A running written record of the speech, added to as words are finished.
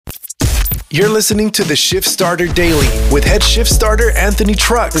You're listening to the Shift Starter Daily with head shift starter Anthony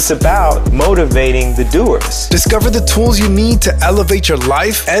Trucks. It's about motivating the doers. Discover the tools you need to elevate your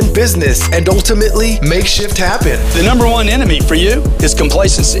life and business and ultimately make shift happen. The number one enemy for you is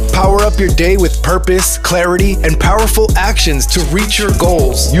complacency. Power up your day with purpose, clarity, and powerful actions to reach your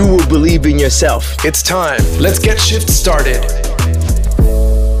goals. You will believe in yourself. It's time. Let's get shift started.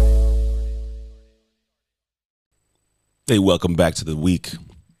 Hey, welcome back to the week.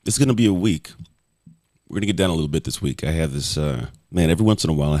 It's going to be a week. We're going to get down a little bit this week. I have this, every once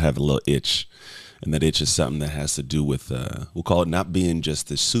in a while I have a little itch. And that itch is something that has to do with, we'll call it not being just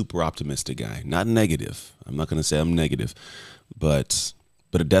the super optimistic guy. Not negative. I'm not going to say I'm negative. But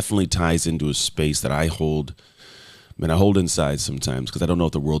it definitely ties into a space that I hold inside sometimes because I don't know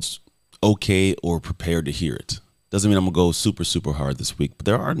if the world's okay or prepared to hear it. Doesn't mean I'm going to go super, super hard this week. But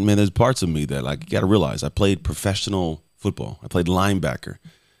there's parts of me that, like, you got to realize I played professional football. I played linebacker.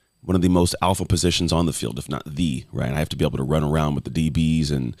 One of the most alpha positions on the field, if not the, right? I have to be able to run around with the DBs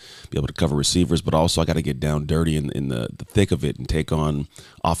and be able to cover receivers, but also I got to get down dirty in the thick of it and take on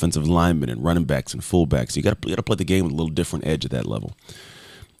offensive linemen and running backs and fullbacks. You got to play the game with a little different edge at that level.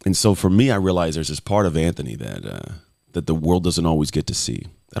 And so for me, I realize there's this part of Anthony that the world doesn't always get to see.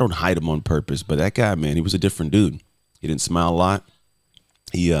 I don't hide him on purpose, but that guy, man, he was a different dude. He didn't smile a lot.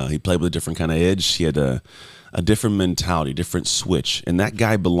 He played with a different kind of edge. He had a different mentality, different switch. And that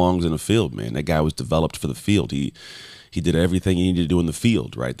guy belongs in the field, man. That guy was developed for the field. He did everything he needed to do in the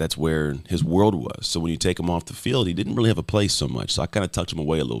field, right? That's where his world was. So when you take him off the field, he didn't really have a place so much. So I kind of tucked him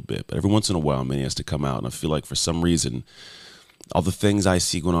away a little bit. But every once in a while, man, he has to come out. And I feel like for some reason, all the things I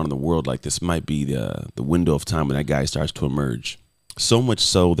see going on in the world, like this might be the window of time when that guy starts to emerge. So much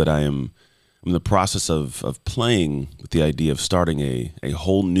so that I'm in the process of playing with the idea of starting a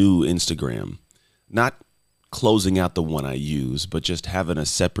whole new Instagram. Not closing out the one I use, but just having a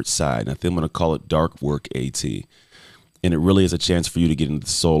separate side. And I think I'm going to call it Dark Work AT. And it really is a chance for you to get into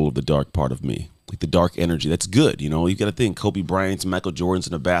the soul of the dark part of me, like the dark energy. That's good. You know, you got to think Kobe Bryant's, Michael Jordan's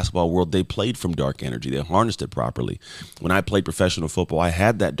in the basketball world, they played from dark energy. They harnessed it properly. When I played professional football, I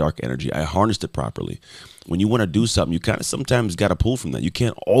had that dark energy. I harnessed it properly. When you want to do something, you kind of sometimes got to pull from that. You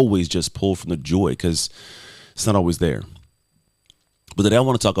can't always just pull from the joy because it's not always there. But today I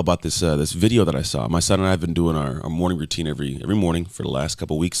want to talk about this video that I saw. My son and I have been doing our morning routine every morning for the last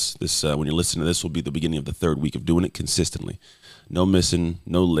couple of weeks. This when you're listening to this will be the beginning of the third week of doing it consistently. No missing,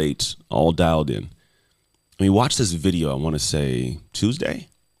 no late, all dialed in. And we watched this video, I want to say Tuesday?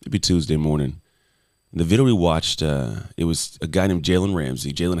 Maybe Tuesday morning. And the video we watched, it was a guy named Jalen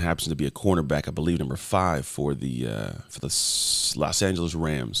Ramsey. Jalen happens to be a cornerback, I believe, number 5 for the Los Angeles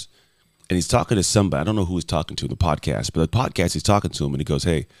Rams. And he's talking to somebody. I don't know who he's talking to in the podcast, but the podcast he's talking to him, and he goes,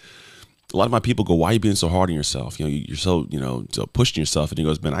 "Hey, a lot of my people go, why are you being so hard on yourself? You know, you're so, so pushing yourself." And he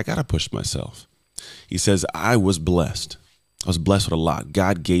goes, "Man, I got to push myself." He says, I was blessed. I was blessed with a lot.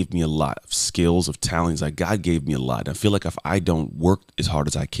 God gave me a lot of skills, of talents. Like God gave me a lot. I feel like if I don't work as hard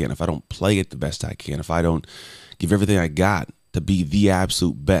as I can, if I don't play it the best I can, if I don't give everything I got to be the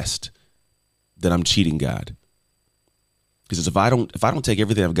absolute best, then I'm cheating God. Because if I don't take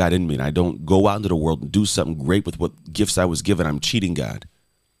everything I've got in me and I don't go out into the world and do something great with what gifts I was given, I'm cheating God.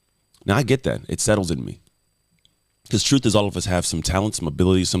 Now I get that. It settles in me. Because truth is all of us have some talents, some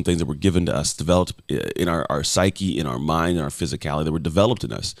abilities, some things that were given to us, developed in our psyche, in our mind, in our physicality, that were developed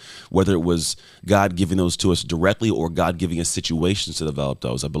in us. Whether it was God giving those to us directly or God giving us situations to develop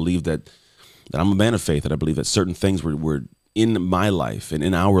those. I believe that I'm a man of faith, and I believe that certain things were in my life and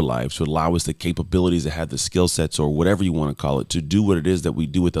in our lives to allow us the capabilities to have the skill sets or whatever you want to call it to do what it is that we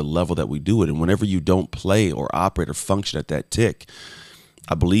do at the level that we do it. And whenever you don't play or operate or function at that tick,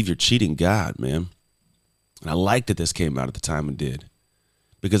 I believe you're cheating God, man. And I like that this came out at the time and did.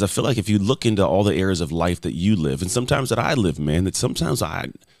 Because I feel like if you look into all the areas of life that you live and sometimes that I live, man, that sometimes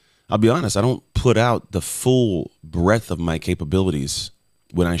I'll be honest, I don't put out the full breadth of my capabilities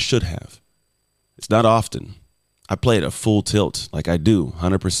when I should have. It's not often. I play at a full tilt like I do,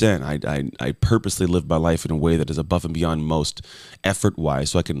 100%. I purposely live my life in a way that is above and beyond most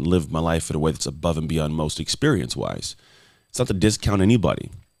effort-wise so I can live my life in a way that's above and beyond most experience-wise. It's not to discount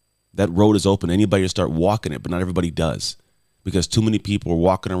anybody. That road is open. Anybody to start walking it, but not everybody does. Because too many people are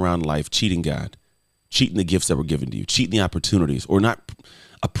walking around life cheating God, cheating the gifts that were given to you, cheating the opportunities, or not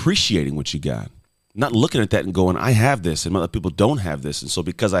appreciating what you got. Not looking at that and going, I have this and other people don't have this. And so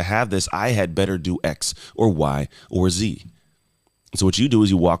because I have this, I had better do X or Y or Z. And so what you do is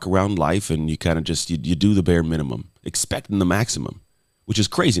you walk around life and you kind of just, you do the bare minimum, expecting the maximum, which is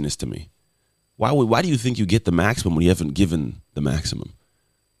craziness to me. Why do you think you get the maximum when you haven't given the maximum?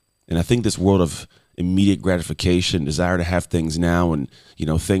 And I think this world of immediate gratification, desire to have things now, and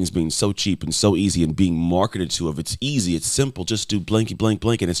things being so cheap and so easy and being marketed to of it's easy, it's simple, just do blanky blank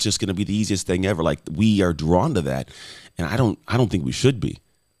blank and it's just going to be the easiest thing ever. Like, we are drawn to that, and I don't think we should be.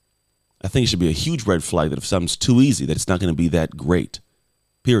 I think it should be a huge red flag that if something's too easy, that it's not going to be that great,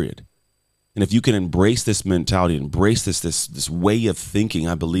 period. And if you can embrace this mentality, embrace this way of thinking,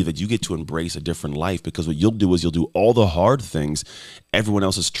 I believe that you get to embrace a different life, because what you'll do is you'll do all the hard things everyone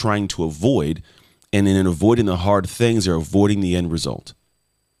else is trying to avoid. And in avoiding the hard things, they're avoiding the end result.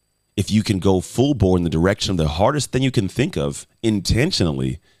 If you can go full bore in the direction of the hardest thing you can think of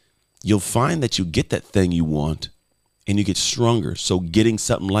intentionally, you'll find that you get that thing you want and you get stronger. So getting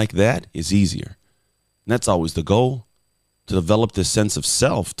something like that is easier. And that's always the goal, to develop this sense of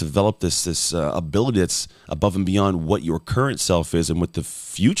self, to develop this ability that's above and beyond what your current self is and what the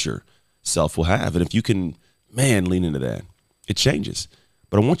future self will have. And if you can, lean into that, it changes.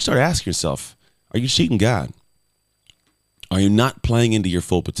 But I want you to start asking yourself, are you cheating God? Are you not playing into your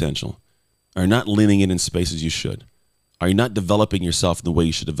full potential? Are you not leaning in spaces you should? Are you not developing yourself in the way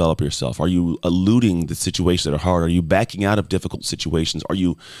you should develop yourself? Are you eluding the situations that are hard? Are you backing out of difficult situations? Are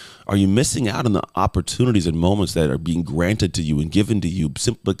you missing out on the opportunities and moments that are being granted to you and given to you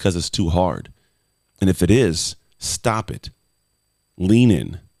simply because it's too hard? And if it is, stop it. Lean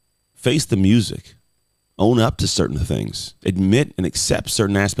in. Face the music. Own up to certain things. Admit and accept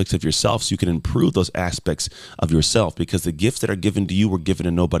certain aspects of yourself so you can improve those aspects of yourself, because the gifts that are given to you were given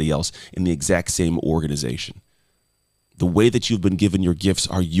to nobody else in the exact same organization. The way that you've been given your gifts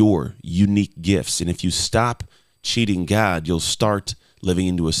are your unique gifts. And if you stop cheating God, you'll start living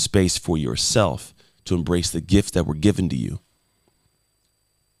into a space for yourself to embrace the gifts that were given to you.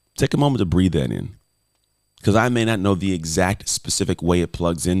 Take a moment to breathe that in, because I may not know the exact specific way it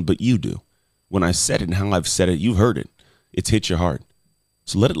plugs in, but you do. When I said it and how I've said it, you've heard it. It's hit your heart.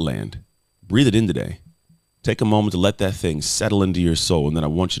 So let it land. Breathe it in today. Take a moment to let that thing settle into your soul. And then I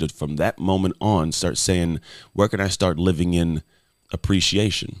want you to, from that moment on, start saying, where can I start living in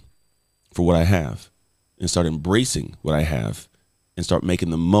appreciation for what I have? And start embracing what I have. And start making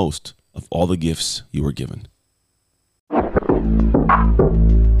the most of all the gifts you were given.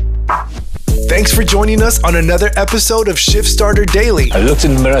 Thanks for joining us on another episode of Shift Starter Daily. I looked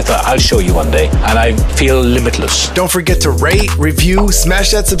in the mirror and thought, I'll show you one day, and I feel limitless. Don't forget to rate, review,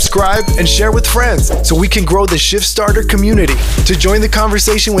 smash that subscribe, and share with friends so we can grow the Shift Starter community. To join the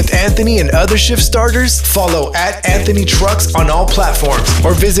conversation with Anthony and other Shift Starters, follow @AnthonyTrucks on all platforms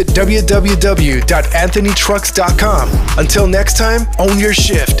or visit www.anthonytrucks.com. Until next time, own your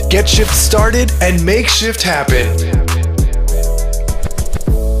shift, get shift started, and make shift happen.